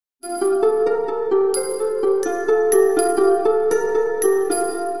This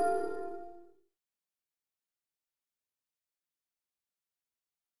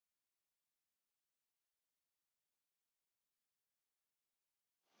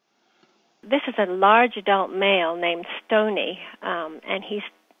is a large adult male named Stony, and he's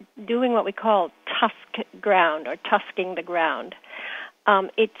doing what we call tusk ground or tusking the ground.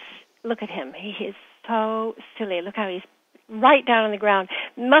 Look at him. He is so silly. Look how he's right down on the ground.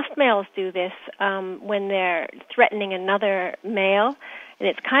 Most males do this when they're threatening another male, and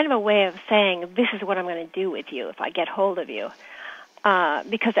it's kind of a way of saying, this is what I'm going to do with you if I get hold of you.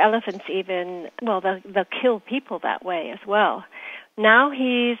 Because elephants they'll kill people that way as well. Now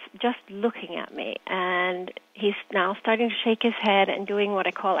he's just looking at me, and he's now starting to shake his head and doing what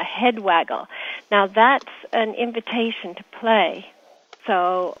I call a head waggle. Now that's an invitation to play.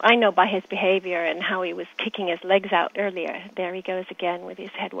 So I know by his behavior and how he was kicking his legs out earlier, there he goes again with his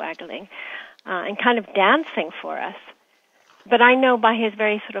head waggling and kind of dancing for us. But I know by his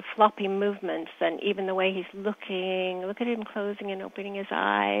very sort of floppy movements and even the way he's looking, look at him closing and opening his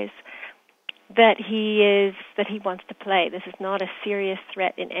eyes, that he wants to play. This is not a serious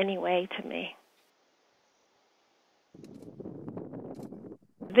threat in any way to me.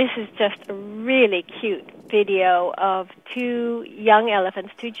 This is just a really cute video of two young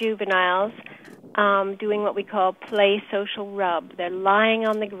elephants, two juveniles, doing what we call play social rub. They're lying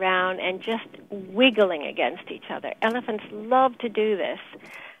on the ground and just wiggling against each other. Elephants love to do this,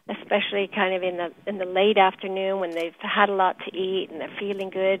 especially kind of in the late afternoon when they've had a lot to eat and they're feeling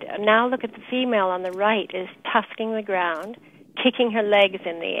good. Now look at the female on the right is tusking the ground, kicking her legs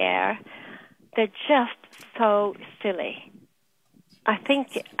in the air. They're just so silly. I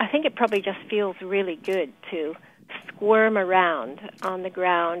think it probably just feels really good to squirm around on the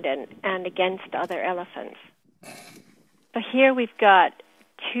ground and against other elephants. So here we've got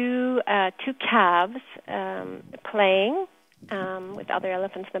two calves playing with other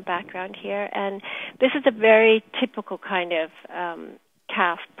elephants in the background here, and this is a very typical kind of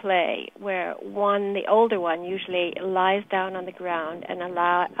calf play where the older one usually lies down on the ground and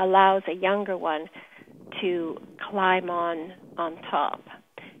allows a younger one to climb on top.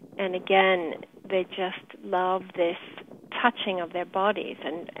 And again, they just love this touching of their bodies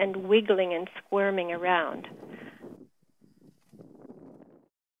and wiggling and squirming around.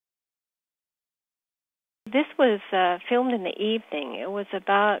 This was filmed in the evening. It was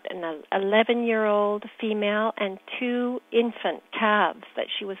about an 11-year-old female and two infant calves that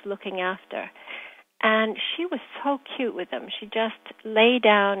she was looking after. And she was so cute with them. She just lay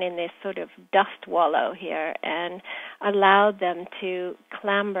down in this sort of dust wallow here and allowed them to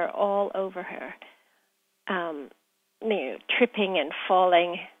clamber all over her, tripping and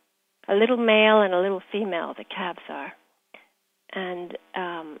falling. A little male and a little female, the calves are. And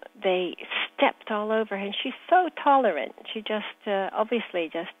they stepped all over her, and she's so tolerant. She just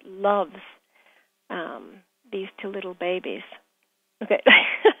obviously just loves these two little babies. Okay.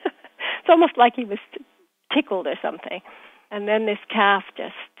 It's almost like he was tickled or something. And then this calf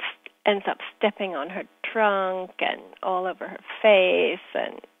just ends up stepping on her trunk and all over her face.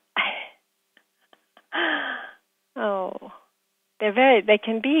 And they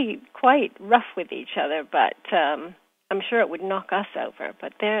can be quite rough with each other, but I'm sure it would knock us over.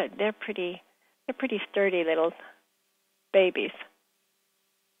 But they're pretty sturdy little babies.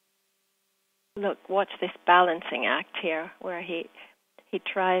 Look, watch this balancing act here, where he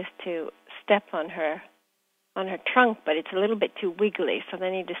tries to step on her trunk, but it's a little bit too wiggly, so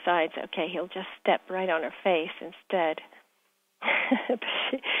then he decides, okay, he'll just step right on her face instead.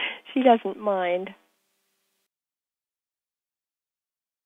 She doesn't mind.